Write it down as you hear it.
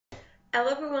Hello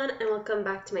everyone and welcome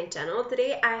back to my channel.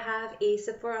 Today I have a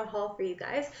Sephora haul for you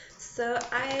guys. So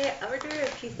I ordered a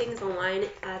few things online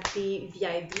at the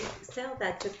VIB sale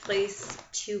that took place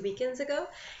 2 weekends ago.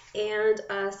 And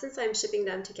since I'm shipping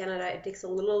them to Canada, it takes a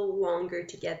little longer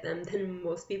to get them than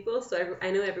most people. So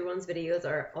I know everyone's videos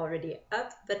are already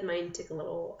up, but mine took a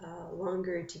little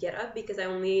longer to get up because I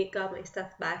only got my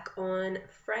stuff back on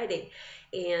Friday.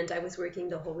 And I was working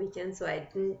the whole weekend, so I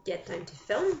didn't get time to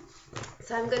film.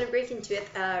 So I'm going to break into it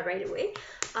right away.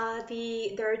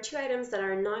 There are two items that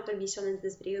are not going to be shown in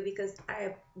this video because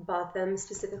I bought them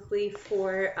specifically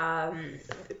for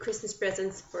Christmas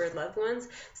presents for loved ones.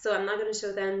 So I'm not going to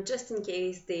show them just in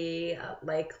case they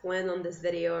land on this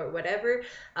video or whatever.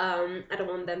 I don't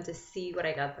want them to see what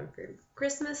I got them for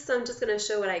Christmas, so I'm just going to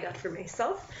show what I got for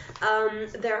myself.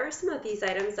 There are some of these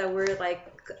items that were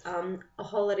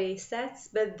holiday sets,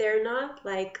 but they're not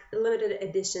like limited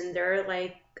edition. They're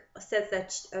like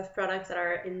sets of products that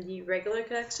are in the regular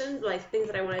collection, like things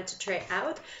that I wanted to try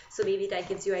out. So maybe that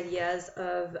gives you ideas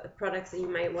of products that you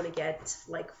might want to get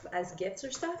like as gifts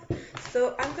or stuff.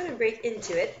 So I'm gonna break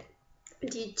into it.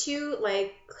 The two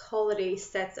holiday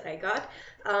sets that I got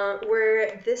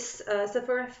were this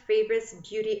Sephora Favorites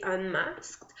Beauty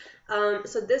Unmasked.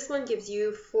 So this one gives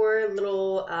you 4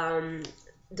 little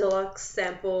deluxe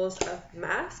samples of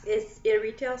mask. It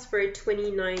retails for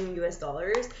 $29 US,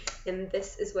 and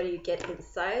this is what you get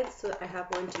inside. So I have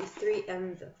 1, 2, 3,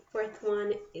 and the 4th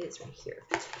one is right here.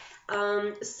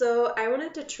 So I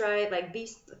wanted to try,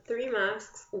 these 3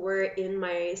 masks were in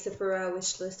my Sephora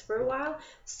wish list for a while.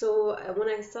 So when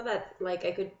I saw that I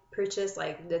could purchase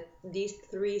these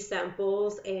 3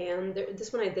 samples, and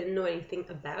this one I didn't know anything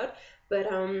about, but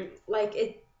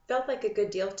it felt like a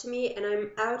good deal to me, and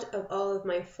I'm out of all of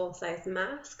my full-size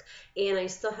masks, and I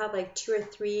still have 2 or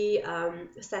 3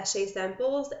 sachet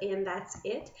samples, and that's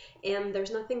it. And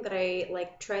there's nothing that I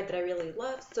tried that I really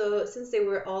loved, so since they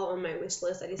were all on my wish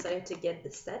list, I decided to get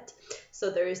this set. So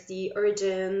there's the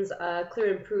Origins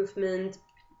Clear Improvement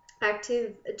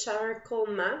Active Charcoal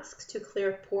Mask to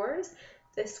clear pores.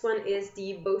 This one is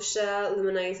the Boscia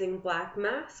Luminizing Black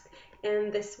Mask.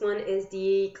 And this one is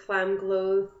the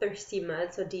Glamglow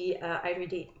thirstymud, so the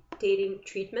hydrating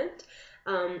treatment.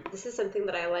 This is something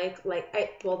that I like.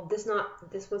 This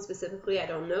one specifically I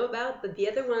don't know about, but the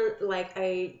other one,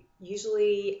 I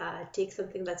usually take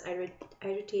something that's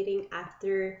hydrating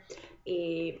after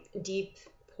a deep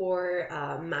pore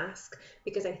mask,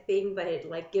 because I think that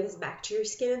it gives back to your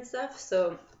skin and stuff.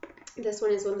 So this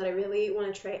one is one that I really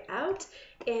want to try out.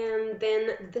 And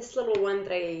then this little one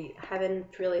that I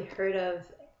haven't really heard of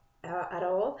at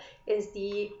all is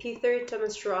the Peter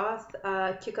Thomas Roth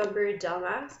Cucumber Gel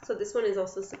Mask. So this one is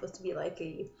also supposed to be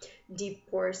a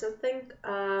deep pore or something.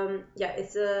 Yeah,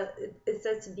 it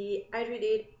says to be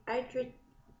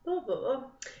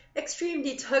extreme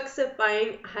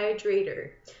detoxifying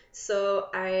hydrator. So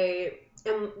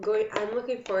I'm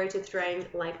looking forward to trying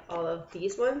all of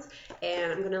these ones,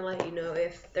 and I'm gonna let you know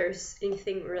if there's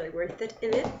anything really worth it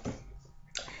in it.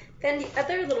 Then the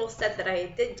other little set that I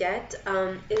did get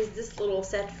is this little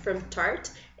set from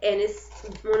Tarte, and it's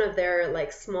one of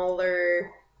their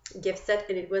smaller gift set,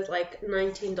 and it was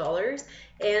 $19.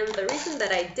 And the reason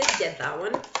that I did get that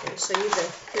one, I'll show you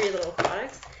the 3 little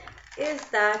products, is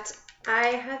that I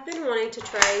have been wanting to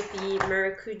try the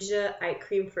maracuja eye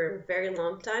cream for a very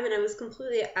long time, and I was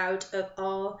completely out of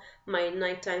all my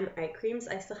nighttime eye creams.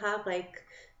 I still have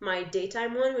my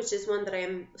daytime one, which is one that I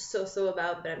am so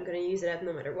about, but I'm going to use it up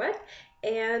no matter what.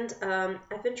 And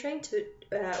I've been trying to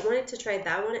wanted to try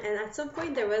that one, and at some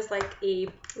point there was a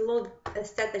little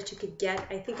set that you could get,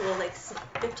 I think it was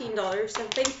 $15 or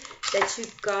something, that you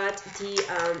got the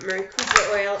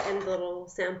maracuja oil and the little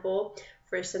sample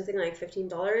for something like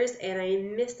 $15, and I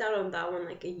missed out on that one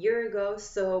a year ago.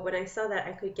 So when I saw that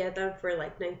I could get them for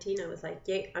 $19, I was like,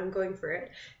 yay, I'm going for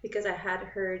it, because I had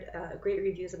heard great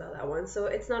reviews about that one. So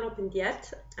it's not opened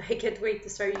yet. I can't wait to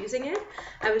start using it.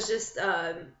 I was just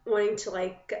wanting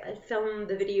to film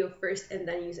the video first and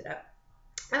then use it up.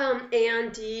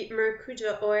 And the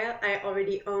maracuja oil, I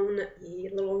already own a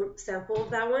little sample of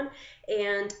that one,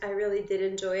 and I really did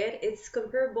enjoy it. It's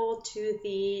comparable to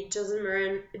the Josie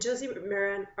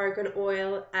Maran Argan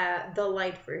Oil, the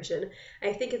light version.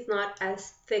 I think it's not as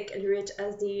thick and rich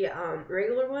as the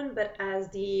regular one, but as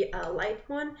the light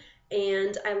one,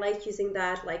 and I like using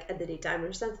that at the daytime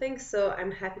or something, so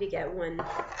I'm happy to get one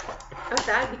of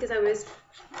that because I was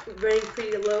running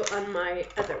pretty low on my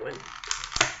other one.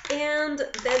 And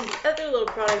then the other little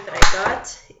product that I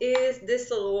got is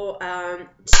this little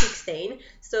cheek stain.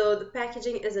 So the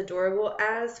packaging is adorable.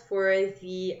 As for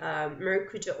the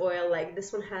maracuja oil,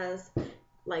 this one has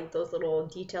like those little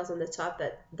details on the top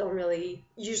that don't really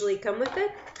usually come with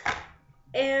it.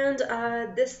 And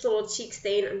this little cheek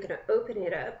stain, I'm gonna open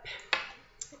it up.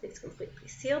 It's completely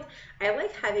sealed. I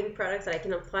like having products that I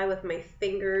can apply with my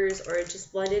fingers or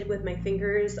just blend it with my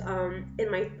fingers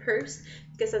in my purse,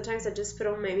 because sometimes I just put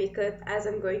on my makeup as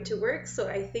I'm going to work. So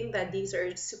I think that these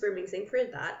are super amazing for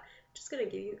that. I'm just gonna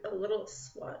give you a little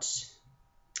swatch.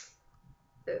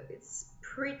 Oh, it's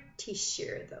pretty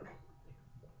sheer though.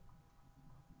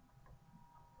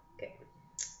 Okay.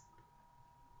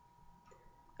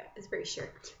 Yeah, it's very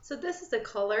sheer. So this is the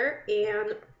color,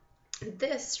 and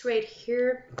this right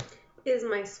here is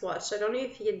my swatch. I don't know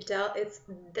if you can tell, it's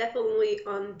definitely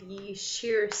on the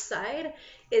sheer side.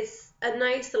 It's a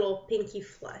nice little pinky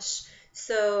flush.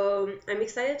 So I'm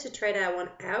excited to try that one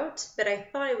out, but I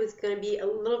thought it was going to be a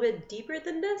little bit deeper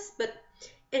than this, but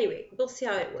anyway, we'll see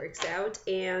how it works out.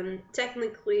 And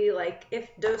technically, like, if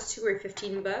those two were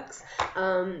 15 bucks,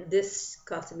 this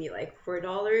costed me like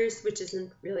 $4, which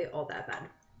isn't really all that bad.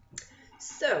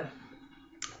 So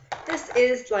this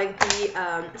is like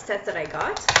the sets that I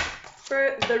got.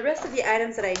 For the rest of the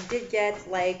items that I did get,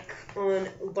 like on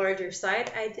larger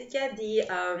side, I did get the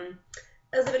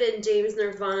Elizabeth and James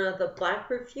Nirvana, the black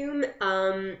perfume.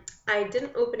 I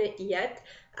didn't open it yet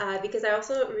because I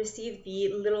also received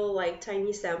the little like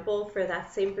tiny sample for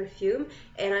that same perfume,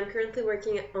 and I'm currently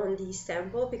working on the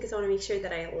sample because I want to make sure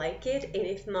that I like it, and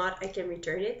if not, I can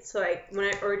return it. So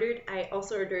when I ordered, I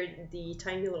also ordered the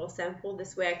tiny little sample.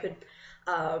 This way I could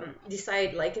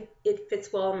decide like if it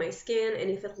fits well on my skin and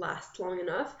if it lasts long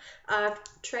enough. I've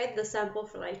tried the sample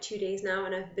for like 2 days now,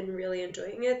 and I've been really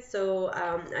enjoying it, so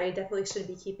I definitely should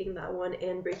be keeping that one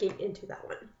and breaking into that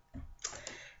one.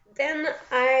 Then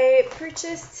I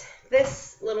purchased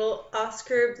this little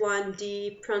Oscar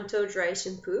Blondie Pronto dry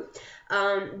shampoo.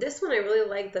 This one I really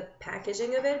like the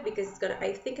packaging of it because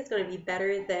I think it's gonna be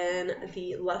better than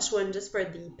the Lush one just for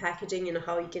the packaging and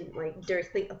how you can like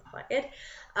directly apply it.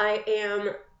 I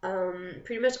am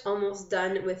pretty much almost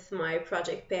done with my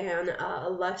Project Pan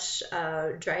Lush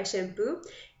dry shampoo,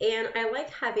 and I like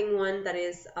having one that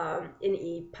is in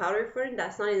a powder form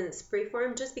that's not in a spray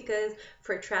form, just because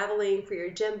for traveling, for your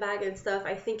gym bag and stuff,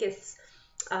 I think it's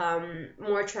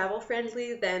more travel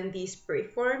friendly than the spray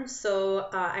form. So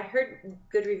I heard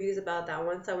good reviews about that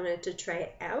one, so I wanted to try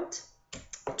it out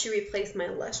to replace my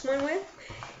Lush one with.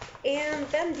 And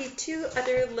then the two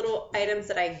other little items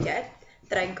that I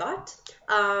got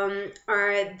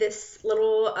are this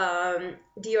little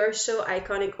Diorshow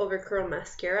Iconic Overcurl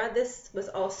Mascara. This was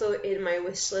also in my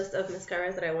wish list of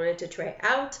mascaras that I wanted to try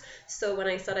out. So when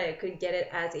I saw that I could get it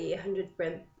as a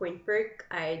 100-point perk,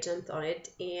 I jumped on it,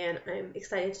 and I'm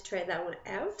excited to try that one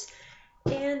out.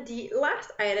 And the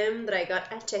last item that I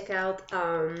got at checkout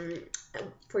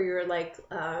for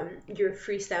your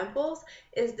free samples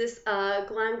is this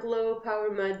Glamglow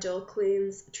Powermud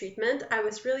dualcleanse treatment. I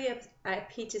was really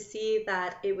happy to see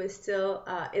that it was still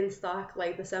in stock,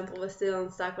 like the sample was still in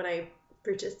stock when I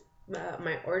purchased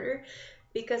my order,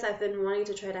 because I've been wanting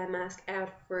to try that mask out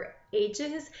for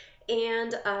ages.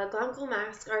 And Glamglow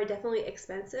masks are definitely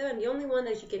expensive, and the only one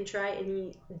that you can try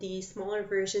in the smaller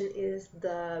version is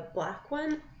the black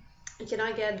one. You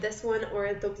cannot get this one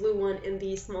or the blue one in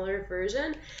the smaller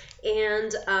version,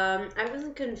 and I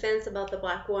wasn't convinced about the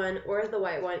black one or the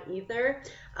white one either,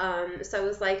 so I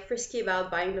was like frisky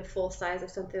about buying the full size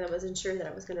of something that I wasn't sure that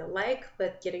I was gonna like,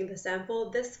 but getting the sample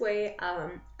this way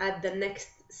at the next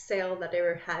sale that they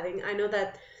were having. I know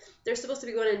that they're supposed to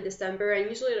be going in December, and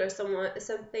usually there's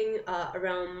something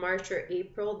around March or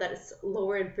April that is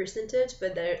lower in percentage,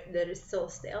 but that is still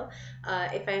stale.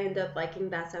 If I end up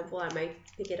liking that sample, I might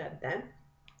pick it up then.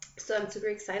 So I'm super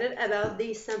excited about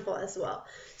the sample as well.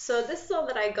 So this is all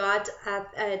that I got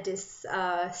at this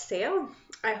sale.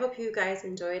 I hope you guys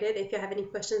enjoyed it. If you have any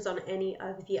questions on any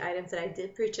of the items that I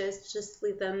did purchase, just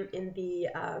leave them in the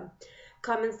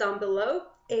comments down below,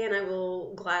 and I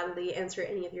will gladly answer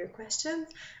any of your questions.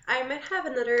 I might have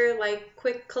another like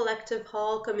quick collective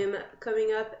haul coming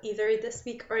up either this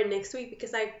week or next week,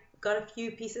 because I got a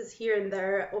few pieces here and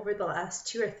there over the last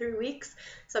 2 or 3 weeks,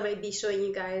 so I might be showing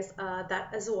you guys that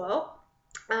as well.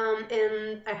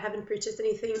 And I haven't purchased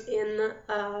anything in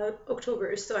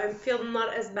October, so I feel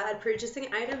not as bad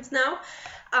purchasing items now.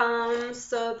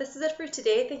 So this is it for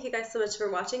today. Thank you guys so much for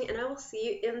watching, and I will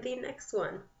see you in the next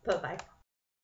one. Bye bye.